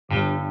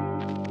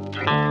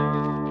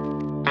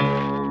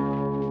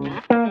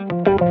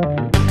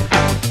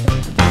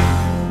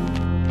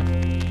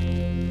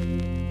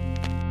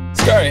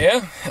Skari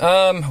here.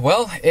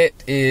 Well, it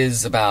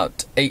is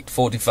about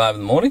 8:45 in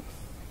the morning,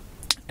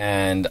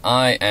 and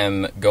I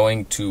am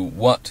going to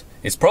what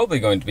is probably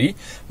going to be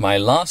my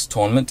last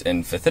tournament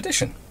in 5th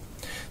edition.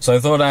 So I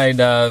thought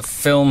I'd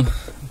film,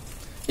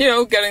 you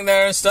know, getting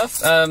there and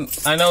stuff.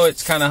 I know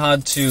it's kind of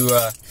hard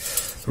to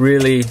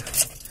really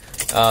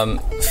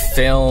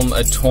film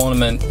a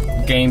tournament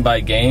game by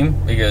game,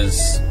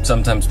 because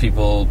sometimes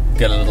people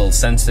get a little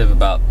sensitive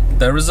about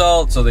their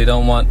results, or they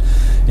don't want,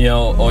 you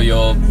know, or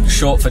you're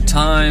short for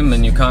time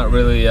and you can't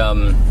really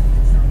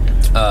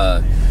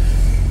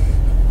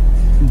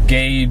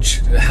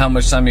gauge how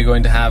much time you're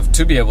going to have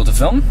to be able to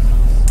film.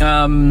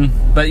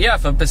 But yeah,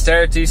 for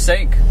posterity's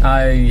sake,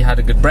 I had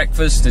a good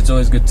breakfast. It's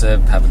always good to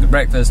have a good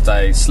breakfast.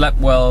 I slept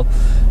well.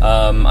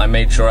 I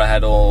made sure I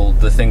had all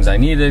the things I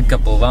needed. A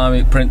couple of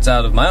army prints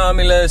out of my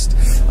army list,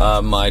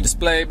 my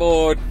display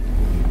board,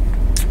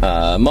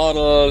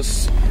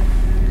 models,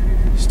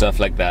 stuff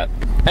like that.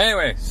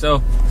 Anyway,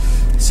 so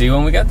see you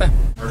when we get there.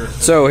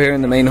 So here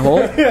in the main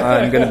hall,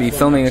 I'm going to be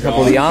filming a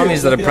couple of the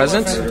armies that are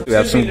present. We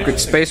have some good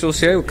space wolves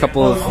here, a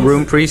couple of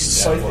rune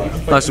priests,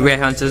 lots of grey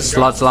hunters,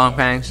 lots of long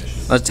pangs,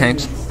 lots of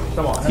tanks.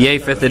 Yay,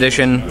 5th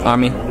edition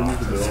army.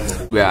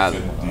 We have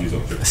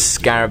a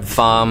scarab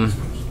farm,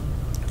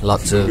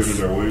 lots of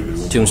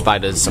tomb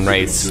spiders, some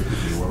wraiths,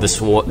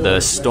 the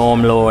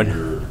storm lord,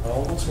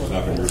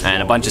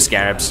 and a bunch of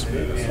scarabs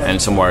and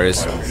some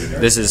warriors.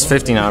 This is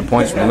 1,500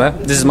 points, remember?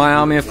 This is my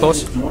army, of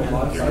course.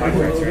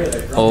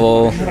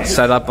 All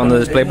set up on the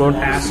display board.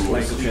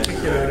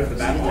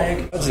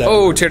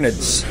 Oh,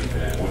 Tyranids.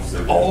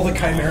 All the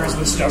chimeras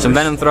and stuff. Some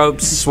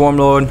Venomthropes,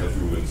 Swarmlord.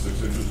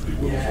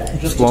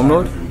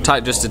 Swarmlord?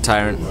 Just a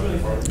Tyrant.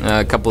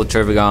 A couple of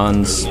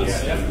Tervigons.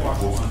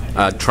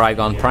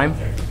 Trigon Prime.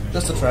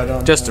 Just a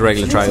Trigon. Just a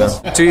regular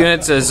Trigon. 2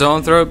 units of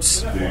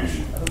Zoanthropes.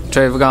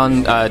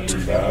 Trevagon,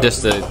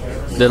 just the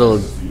little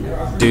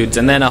dudes,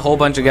 and then a whole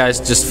bunch of guys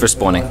just for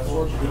spawning.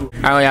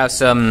 I only have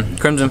some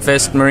Crimson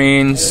Fist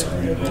Marines,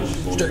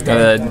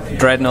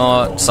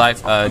 Dreadnought,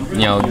 you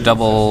know,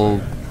 double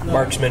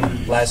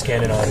Marksman, Last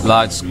Cannon Auto.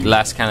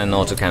 Last Cannon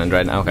Autocannon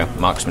Dreadnought. Okay,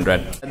 Marksman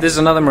Dread. This is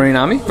another Marine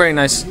army, very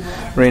nice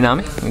Marine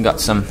army. We got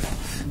some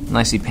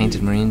nicely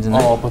painted Marines in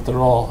there. Oh, but they're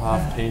all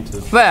half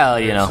painted. Well,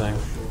 you know.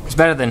 It's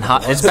better than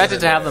it's better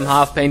to have them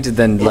half painted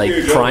than like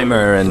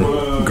primer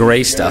and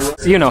grey stuff.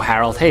 You know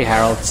Harold. Hey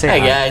Harold. Say hi.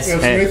 Hey guys.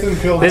 Hey.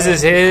 This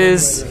is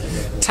his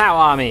Tau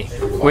army,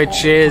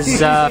 which is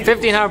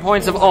 1,500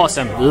 points of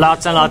awesome.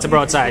 Lots and lots of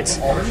broadsides.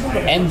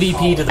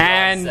 MVP to the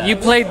And you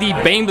played the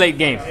Baneblade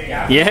game.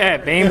 Yeah,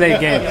 Baneblade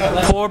game.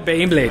 Poor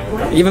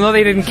Baneblade. Even though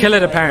they didn't kill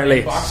it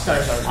apparently.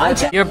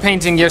 You're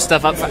painting your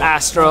stuff up for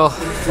Astro.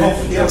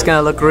 It's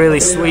gonna look really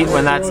sweet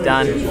when that's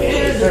done.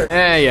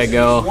 There you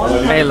go.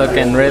 Hey,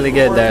 looking really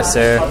good there,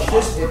 sir.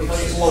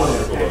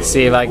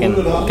 See if I can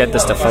get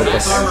this to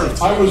focus.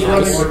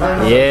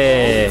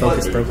 Yeah.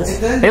 Focus.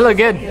 They look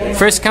good.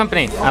 First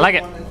company. I like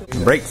it.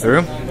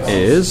 Breakthrough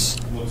is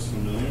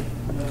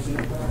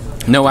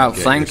no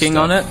outflanking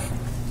on it.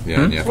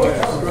 Yeah, and you have to.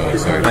 Oh,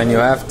 sorry. And you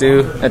have to.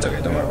 It's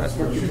okay, don't worry about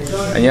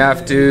it. And you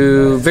have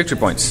to victory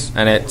points,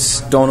 and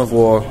it's Dawn of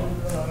War.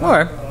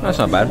 Alright, that's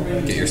not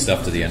bad. Get your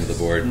stuff to the end of the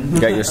board.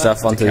 Get your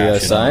stuff onto the other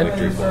side.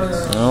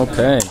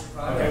 Okay.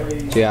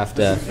 So you have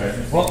to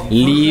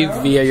leave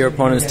via your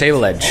opponent's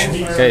table edge.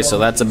 Okay, so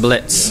that's a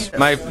blitz.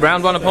 My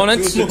round 1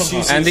 opponents,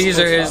 and these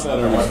are his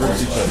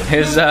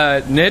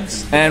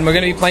nids, and we're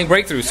going to be playing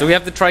breakthrough. So we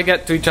have to try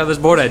get to each other's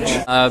board edge.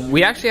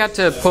 We actually had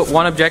to put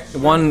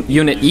one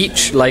unit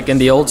each, like in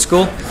the old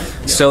school.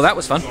 So that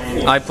was fun.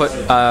 I put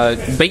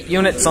bait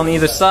units on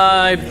either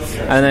side,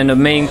 and then a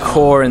main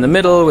core in the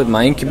middle with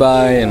my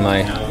incubi and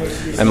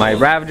my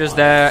Ravagers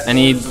there, and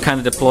he kind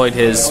of deployed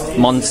his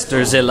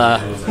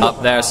Monsterzilla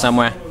up there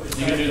somewhere.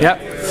 Yep.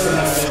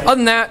 Other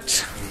than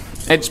that,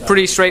 it's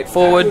pretty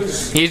straightforward.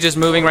 He's just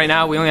moving right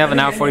now. We only have an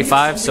hour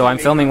 45, so I'm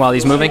filming while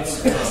he's moving.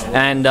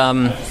 And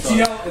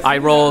I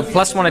rolled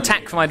 +1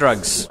 attack for my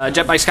drugs.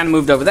 Jet bikes kind of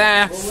moved over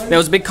there. There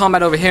was a big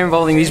combat over here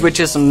involving these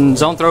witches, some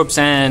Zoanthropes,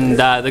 and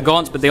the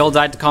Gaunts, but they all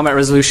died to combat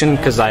resolution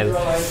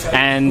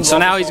and so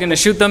now he's going to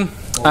shoot them.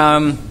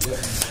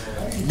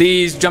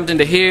 These jumped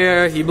into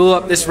here, he blew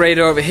up this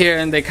raider over here,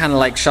 and they kind of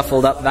like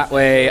shuffled up that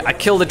way. I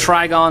killed a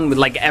Trigon with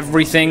like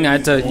everything. I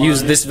had to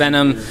use this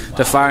Venom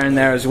to fire in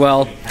there as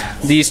well.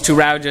 These 2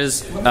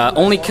 Ravagers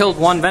only killed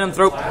 1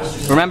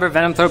 Venomthrope. Remember,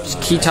 Venomthrope's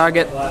key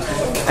target.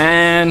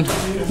 And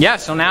yeah,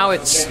 so now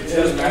it's...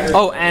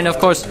 Oh, and of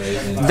course,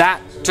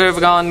 that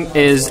Tervigon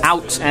is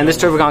out, and this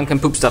Tervigon can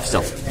poop stuff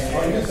still.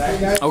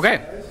 Okay.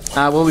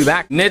 We'll be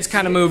back. Nid's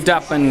kind of moved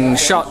up and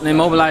shot and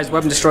immobilized,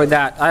 weapon destroyed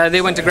that. They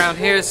went to ground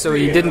here, so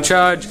he didn't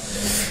charge.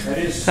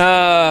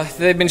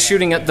 They've been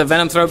shooting at the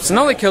Venomthropes and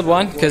only killed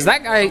 1, because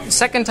that guy,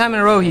 2nd time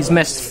in a row, he's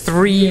missed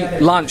 3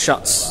 launch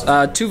shots.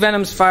 2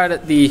 Venoms fired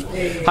at the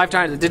Hive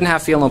Tyrant that didn't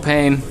have Feel No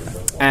Pain,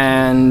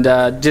 and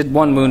did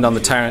 1 wound on the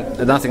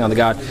tyrant, nothing on the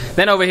guard.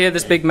 Then over here,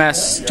 this big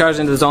mess, charged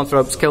into the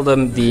zoanthropes, killed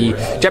them. The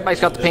jet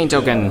bikes got the pain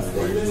token.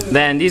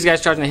 Then these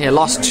guys charging in here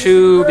lost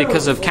 2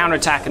 because of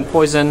counterattack and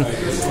poison,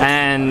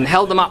 and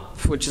held them up,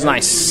 which is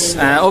nice.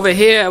 Over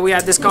here, we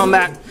had this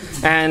combat,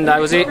 and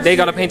they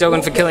got a pain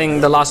token for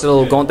killing the last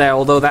little gaunt there,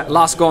 although that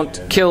last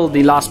gaunt killed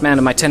the last man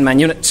of my 10-man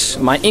unit.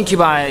 My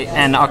Incubi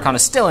and Archon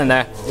is still in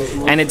there,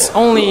 and it's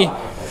only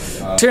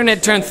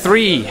turn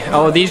 3.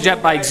 Oh, these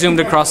jet bikes zoomed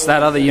across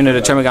that other unit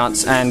of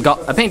Termagants and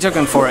got a pain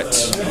token for it.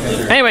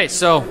 Anyway,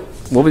 so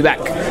we'll be back.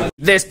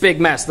 This big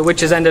mess, the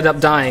witches ended up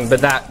dying, but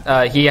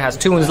that he has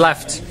 2 wounds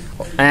left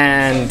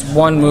and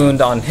 1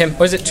 wound on him.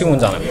 Was it 2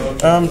 wounds on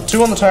him?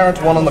 2 on the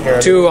tyrant, 1 on the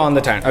guard. 2 on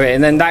the tyrant. Okay,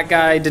 and then that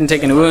guy didn't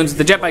take any wounds.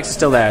 The jet bikes are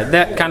still there.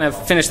 That kind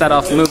of finished that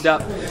off, moved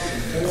up.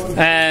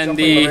 And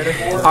the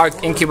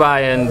Arc Incubi,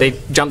 and they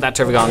jumped that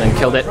Tervagon and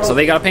killed it. So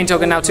they got a pain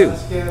token now too.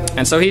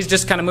 And so he's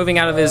just kind of moving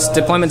out of his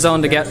deployment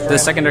zone to get the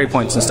secondary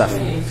points and stuff.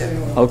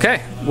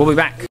 Okay, we'll be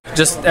back.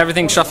 Just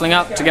everything shuffling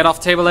up to get off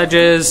table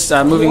edges,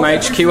 moving my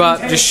HQ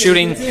up, just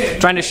shooting,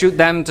 trying to shoot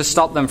them to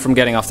stop them from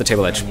getting off the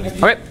table edge.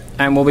 Okay,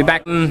 and we'll be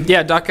back.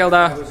 Yeah, Dark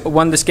Eldar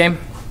won this game.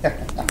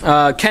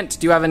 Kent,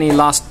 do you have any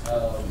last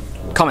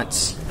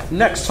comments?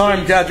 Next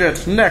time,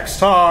 Gadget. Next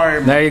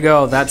time. There you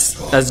go.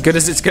 That's as good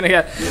as it's gonna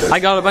get. I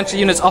got a bunch of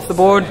units off the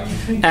board,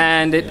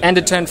 and it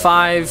ended turn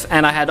 5,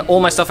 and I had all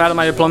my stuff out of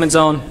my deployment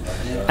zone,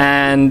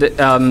 and it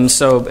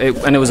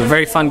was a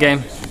very fun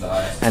game.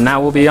 And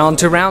now we'll be on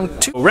to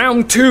round 2.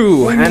 Round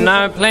 2, and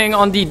now I'm playing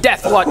on the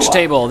Death Watch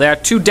table. There are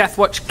 2 Death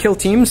Watch kill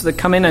teams that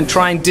come in and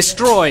try and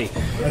destroy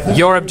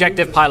your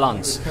objective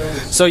pylons.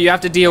 So you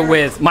have to deal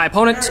with my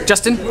opponent,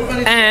 Justin,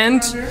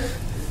 and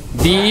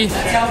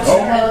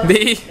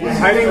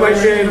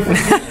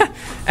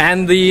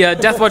and the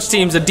Death Watch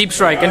teams, a deep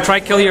strike, and try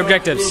kill your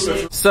objectives.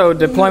 So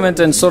deployment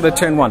and sort of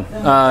turn 1.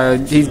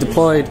 He's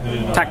deployed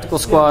tactical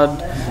squad,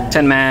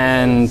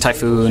 10-man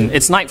Typhoon.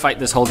 It's night fight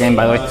this whole game,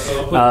 by the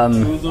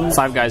way.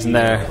 5 guys in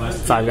there,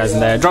 5 guys in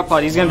there. Drop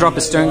pod. He's gonna drop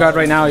his stern guard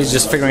right now. He's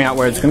just figuring out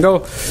where it's gonna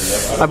go.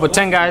 I put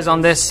 10 guys on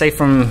this, safe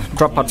from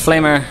drop pod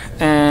flamer,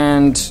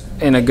 and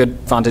in a good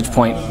vantage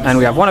point. And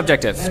we have 1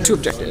 objective, 2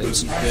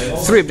 objectives,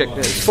 3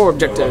 objectives, 4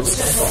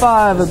 objectives,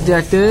 5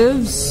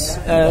 objectives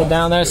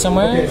down there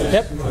somewhere.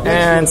 Yep,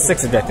 and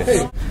 6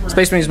 objectives.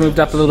 Space Marines moved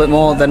up a little bit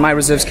more. Then my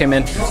reserves came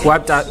in,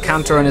 wiped out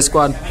Counter and his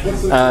squad,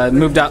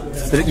 moved up.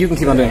 You can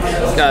keep on doing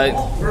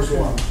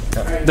it.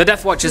 The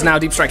Death Watch is now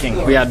deep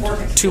striking. We had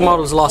 2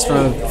 models lost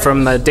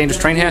from the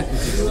dangerous terrain here,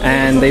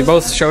 and they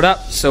both showed up,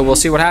 so we'll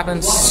see what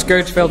happens.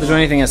 Scourge failed to do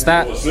anything against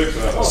that,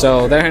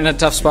 so they're in a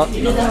tough spot.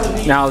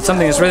 Now,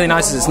 something that's really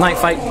nice is it's night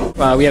fight.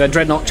 We had a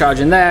Dreadnought charge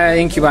in there.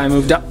 Incubi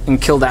moved up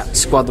and killed that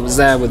squad that was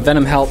there with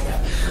Venom help.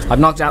 I've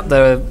knocked out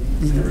the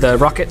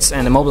rockets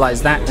and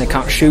immobilized that, and they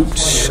can't shoot.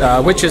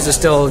 Witches are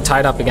still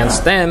tied up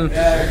against them.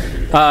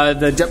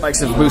 The jet bikes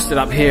have boosted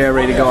up here,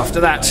 ready to go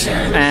after that.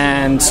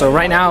 And so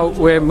right now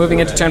we're moving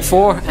into turn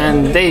 4,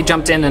 and they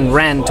jumped in and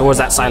ran towards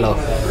that silo.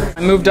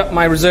 I moved up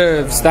my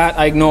reserves. That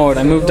I ignored.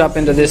 I moved up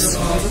into this.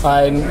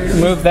 I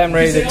moved them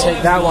ready to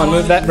take that one.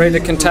 Moved that ready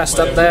to contest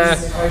up there.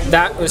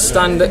 That was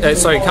stunned.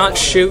 Sorry, can't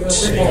shoot.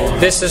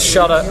 This is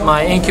shot at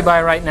my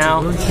Incubi right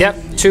now. Yep,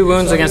 2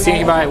 wounds against the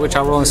Incubi, which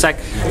I'll roll in a sec.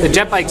 The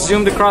jet bike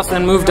zoomed across,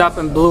 then moved up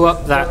and blew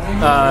up that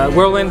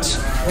whirlwind.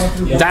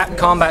 That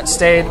combat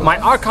stayed. My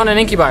Archon and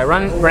Incubi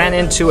ran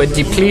into a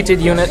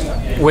depleted unit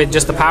with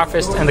just the Power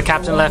Fist and the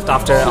captain left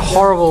after a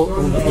horrible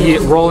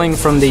rolling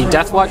from the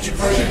Death Watch,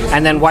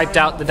 and then wiped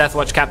out the Death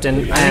Watch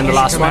captain and the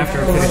last one.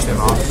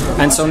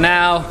 And so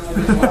now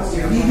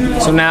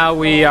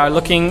we are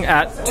looking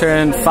at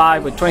turn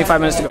 5 with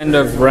 25 minutes to go. End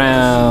of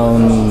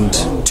round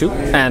 2,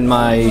 and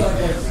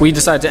we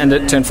decided to end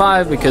at turn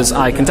 5 because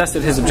I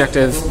contested his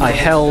objective. I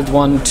held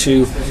 1,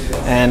 2,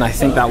 and I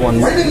think that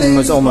one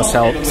was almost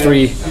held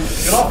 3.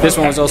 This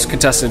one was also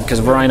contested because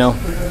of Rhino.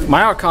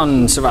 My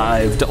Archon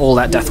survived all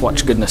that Death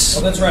Watch goodness.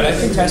 Oh, that's right, I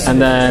contested.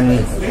 And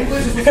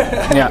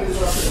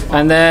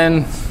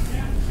then,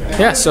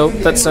 yeah, so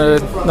that's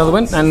another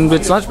win, and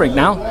it's lunch break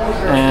now,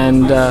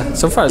 and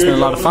so far it's been a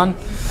lot of fun.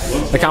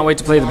 I can't wait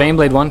to play the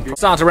Baneblade one.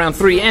 Start to round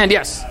 3, and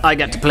yes, I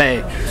get to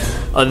play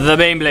the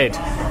Baneblade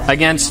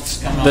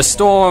against the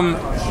Storm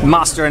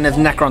Master and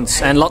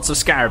Necrons and lots of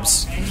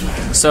Scarabs.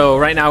 So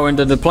right now we're in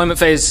the deployment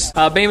phase.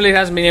 Baneblade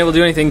hasn't been able to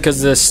do anything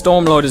because the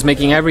Stormlord is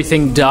making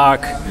everything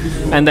dark,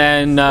 and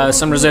then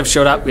some reserves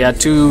showed up. We had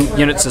 2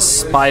 units of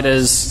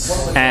Spiders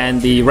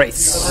and the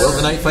Wraiths. Will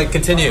the night fight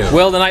continue?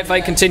 Will the night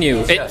fight continue?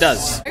 Yes. It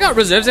does. I got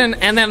reserves in,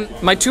 and then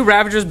my 2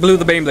 Ravagers blew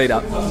the Baneblade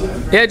up.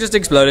 Yeah, it just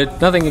exploded.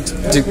 Nothing.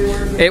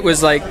 It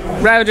was like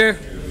Ravager,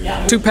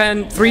 2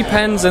 pen, 3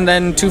 pens, and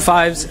then 2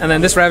 5s, and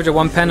then this Ravager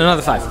 1 pen,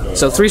 another 5.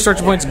 So 3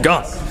 structure points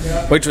gone,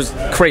 which was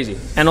crazy.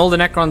 And all the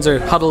Necrons are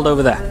huddled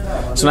over there.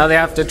 So now they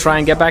have to try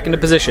and get back into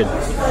position.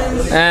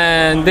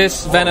 And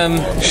this venom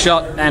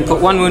shot and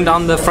put 1 wound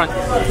on the front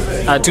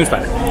Tomb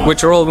Spider,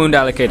 which are all wound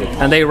allocated.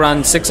 And they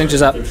run 6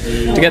 inches up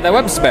to get their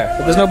weapons to bear.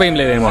 But there's no Beam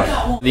Blade anymore.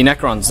 The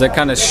Necrons, they're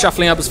kind of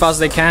shuffling up as fast as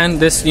they can.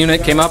 This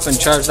unit came up and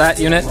charged that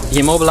unit. He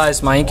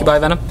immobilized my Incubi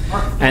Venom.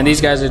 And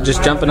these guys are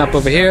just jumping up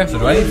over here. So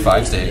do I need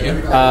 5s to hit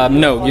you?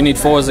 No, you need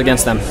 4s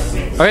against them.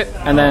 Okay,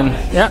 and then,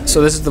 yeah,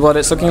 so this is what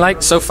it's looking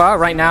like so far.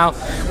 Right now,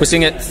 we're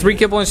seeing it 3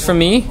 kill points from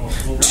me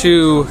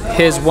to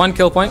his 1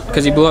 kill point,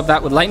 because he blew up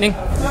that with lightning.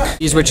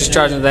 These witches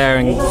charging there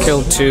and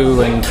killed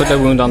 2 and put their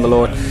wound on the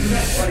Lord.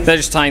 They're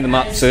just tying them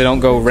up so they don't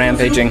go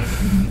rampaging.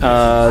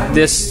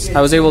 This,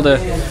 I was able to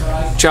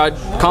charge,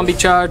 combi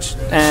charge,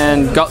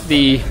 and got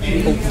the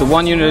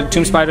 1 unit of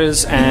Tomb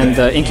Spiders and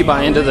the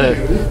Incubi into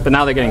the, but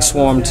now they're getting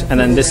swarmed, and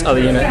then this other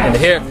unit into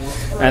here.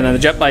 And then the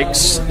jet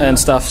bikes and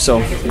stuff, so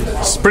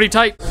it's pretty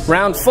tight.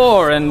 Round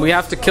 4, and we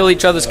have to kill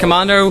each other's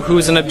commander,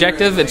 who's an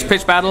objective. It's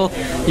pitch battle.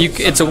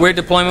 It's a weird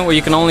deployment where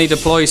you can only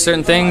deploy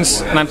certain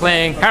things, and I'm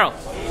playing Harold.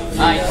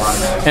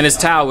 And his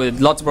Tau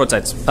with lots of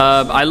broadsides.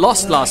 I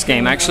lost last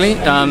game actually.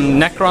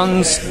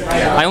 Necrons,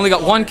 I only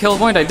got 1 kill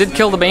point. I did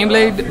kill the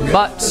Baneblade,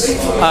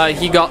 but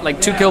he got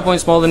like 2 kill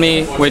points more than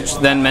me, which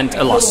then meant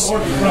a loss.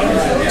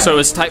 So it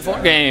was a tight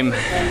fought game,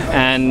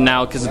 and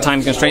now because of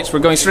time constraints, we're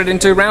going straight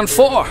into round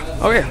 4.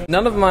 Okay.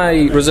 None of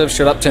my reserves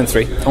showed up turn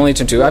 3, only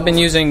turn 2. I've been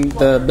using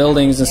the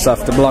buildings and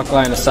stuff to block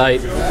line of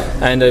sight,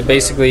 and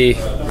basically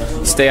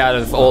stay out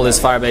of all his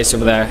firebase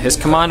over there. His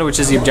commander, which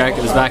is the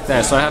objective, is back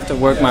there, so I have to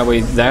work my way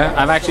there.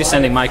 I'm actually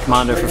sending my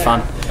commander for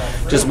fun.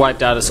 Just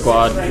wiped out a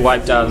squad,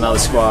 wiped out another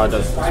squad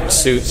of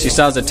suits. He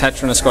still has a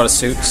Tetra and a squad of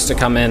suits to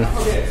come in.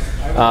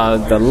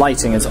 The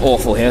lighting is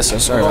awful here, so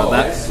sorry about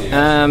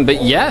that.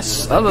 But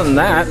yes, other than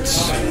that,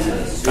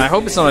 I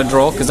hope it's not a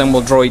draw, because then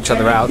we'll draw each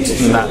other out,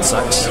 and that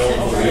sucks.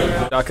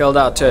 Dark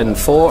Eldar turn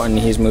 4, and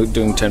he's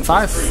doing turn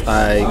 5.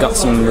 I got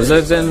some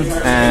reserves in,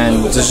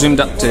 and just zoomed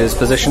up to his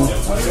position.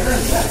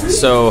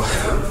 So,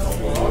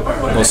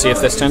 we'll see if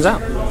this turns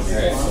out.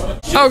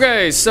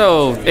 Okay,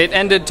 so it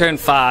ended turn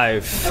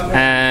 5,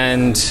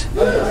 and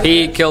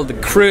he killed the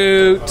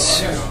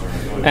Kroot,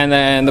 and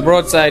then the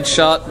broadside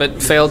shot,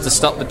 but failed to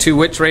stop the 2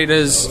 Witch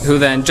Raiders, who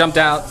then jumped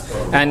out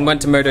and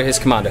went to murder his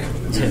commander.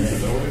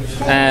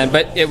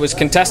 But it was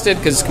contested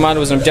because his commander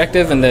was an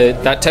objective, and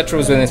that Tetra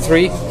was within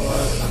 3,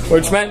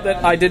 which meant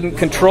that I didn't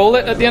control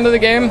it at the end of the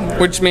game,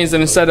 which means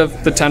that instead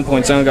of the 10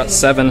 points, I only got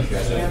 7,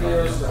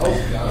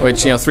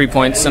 which, 3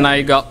 points, and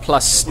I got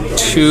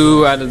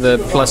 +2 out of the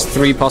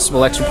 +3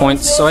 possible extra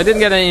points, so I didn't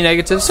get any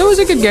negatives, so it was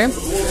a good game.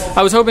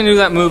 I was hoping to do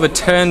that move a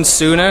turn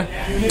sooner,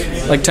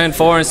 like turn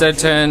 4 instead of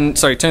turn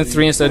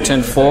 3 instead of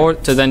turn 4,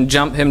 to then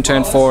jump him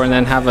turn 4 and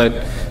then have a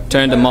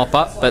turn to mop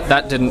up, but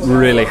that didn't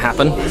really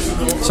happen.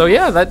 So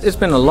yeah, it's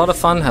been a lot of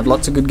fun, had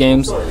lots of good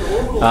games.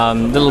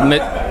 Little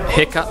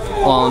hiccup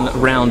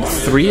on round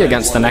 3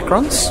 against the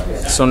Necrons.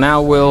 So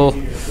now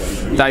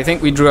I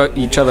think we drew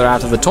each other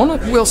out of the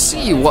tournament. We'll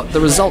see what the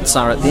results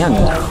are at the end.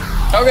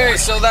 Okay,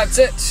 so that's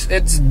it.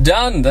 It's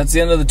done. That's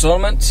the end of the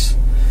tournament.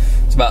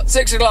 It's about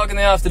 6 o'clock in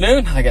the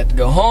afternoon. I get to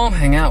go home,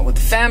 hang out with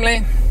the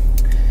family.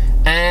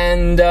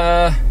 And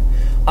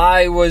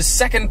I was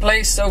 2nd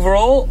place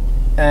overall,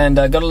 and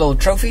I got a little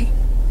trophy.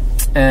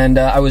 And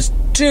I was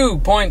 2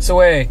 points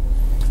away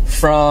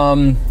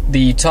from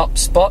the top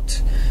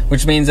spot,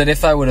 which means that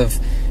if I would have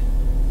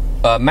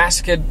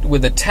massacred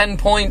with a 10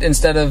 point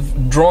instead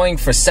of drawing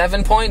for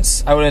 7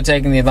 points, I would have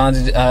taken the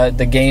advantage,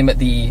 the game at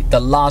the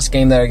last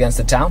game there against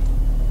the town.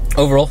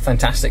 Overall,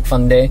 fantastic,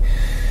 fun day.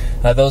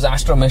 Those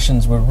Astro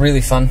missions were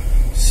really fun.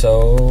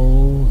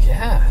 So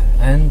yeah,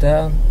 and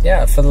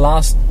yeah, for the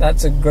last,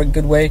 that's a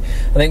good way.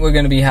 I think we're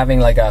going to be having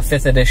like a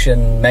 5th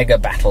edition mega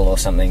battle or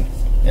something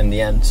in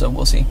the end, so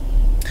we'll see.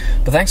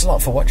 But thanks a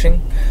lot for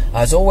watching.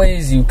 As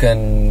always, you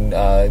can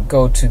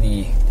go to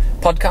the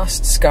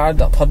podcast,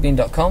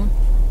 skared.podbean.com,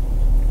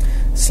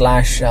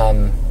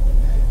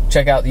 /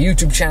 check out the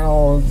YouTube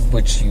channel,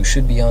 which you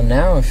should be on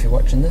now if you're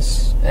watching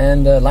this,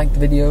 and like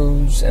the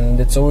videos, and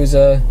it's always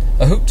a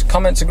hoot.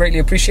 Comments are greatly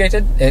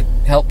appreciated. It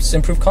helps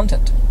improve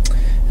content,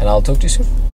 and I'll talk to you soon.